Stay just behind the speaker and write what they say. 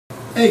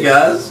Hey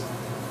guys,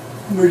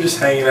 we're just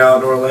hanging out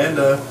in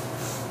Orlando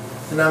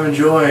and I'm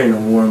enjoying a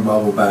warm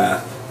bubble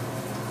bath.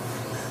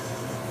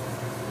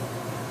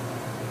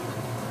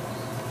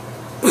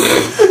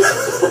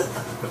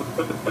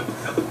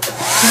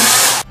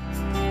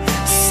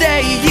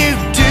 Say you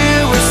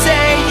do or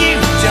say you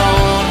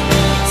don't.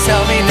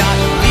 Tell me not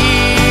to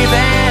leave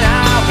and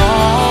I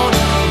won't.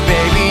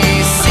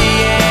 Baby,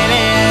 seeing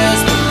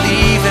is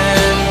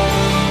believing.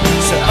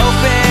 So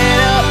open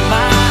up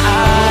my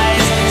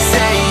eyes.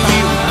 Say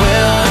you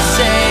will or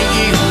say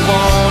you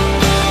won't.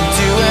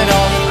 Doing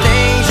all the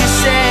things you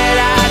said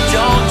I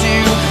don't do,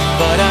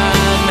 but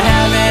I'm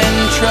having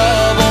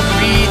trouble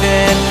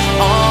breathing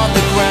on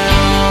the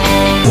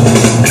ground.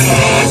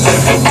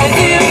 And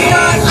if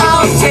not,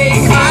 I'll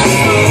take my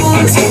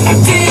spoons,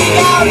 dig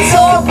out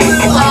your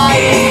blue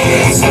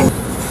eyes.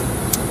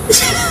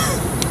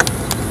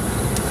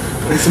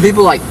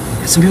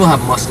 Some people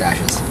have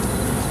mustaches.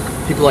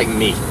 People like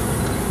me.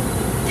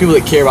 People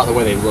that care about the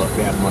way they look,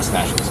 they have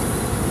mustaches.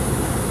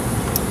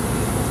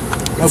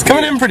 It's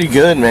coming in pretty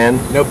good, man.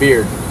 No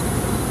beard.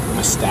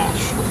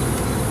 Mustache.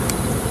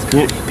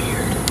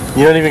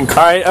 You don't even.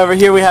 Alright, over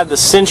here we have the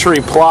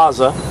Century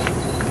Plaza.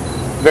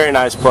 Very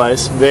nice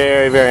place.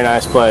 Very, very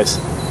nice place.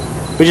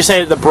 We just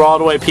ate the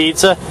Broadway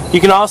pizza. You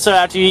can also,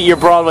 after you eat your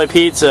Broadway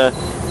pizza,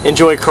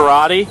 enjoy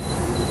karate.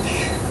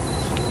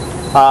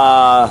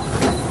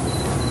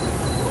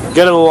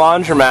 Go to the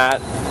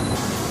laundromat.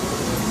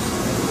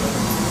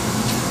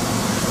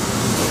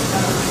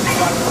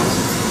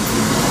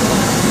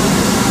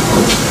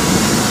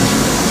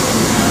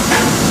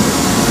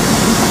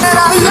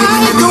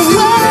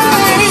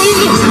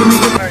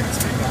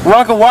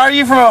 Runkle, why are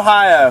you from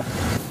Ohio?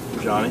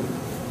 Johnny.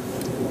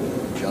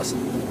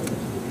 Justin.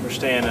 We're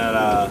staying at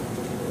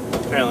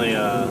apparently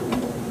a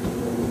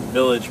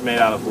village made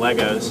out of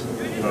Legos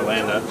in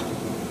Orlando.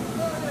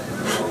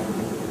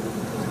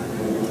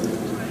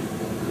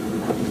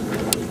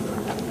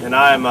 And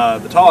I'm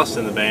the tallest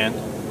in the band.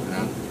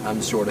 I'm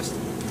the shortest.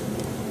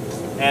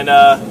 And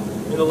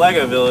in the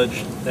Lego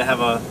village, they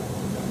have a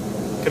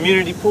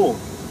community pool.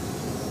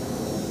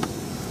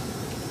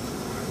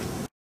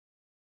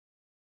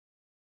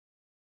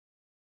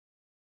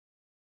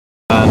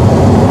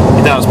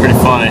 That was pretty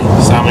funny,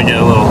 so I'm gonna get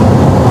a little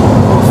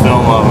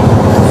film of him.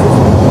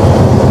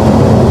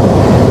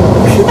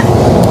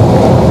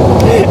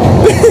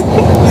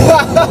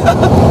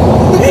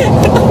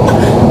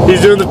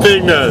 He's doing the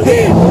pig nose.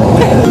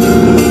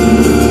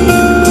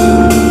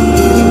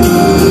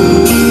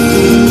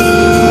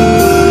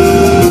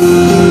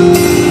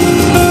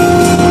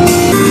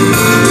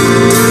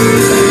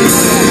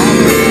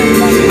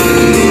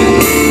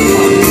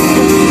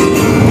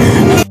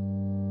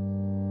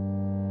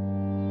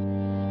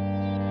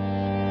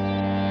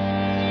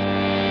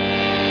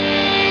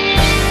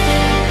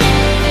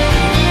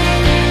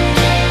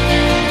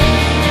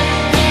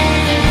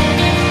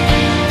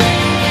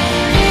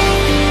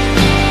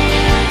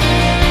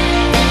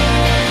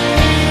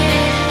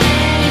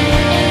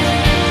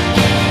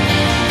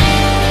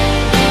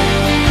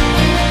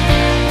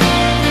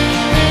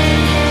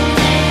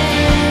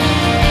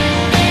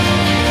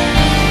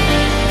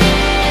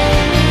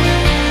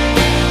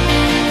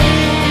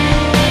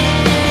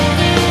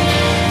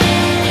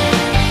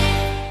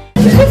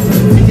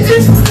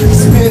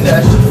 Spin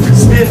that,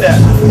 spin that,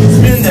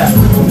 spin that,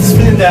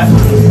 spin that,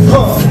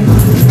 huh?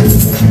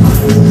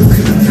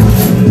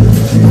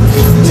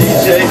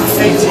 DJ,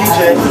 hey DJ,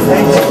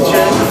 hey DJ.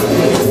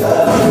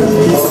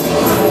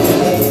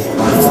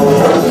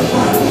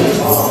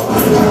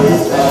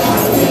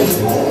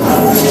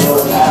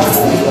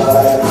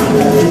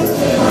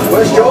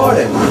 Where's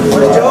Jordan?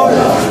 Where's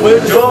Jordan?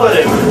 Where's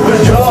Jordan?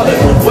 Where's Jordan?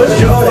 Where's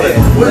Jordan?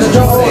 Where's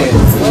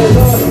Jordan?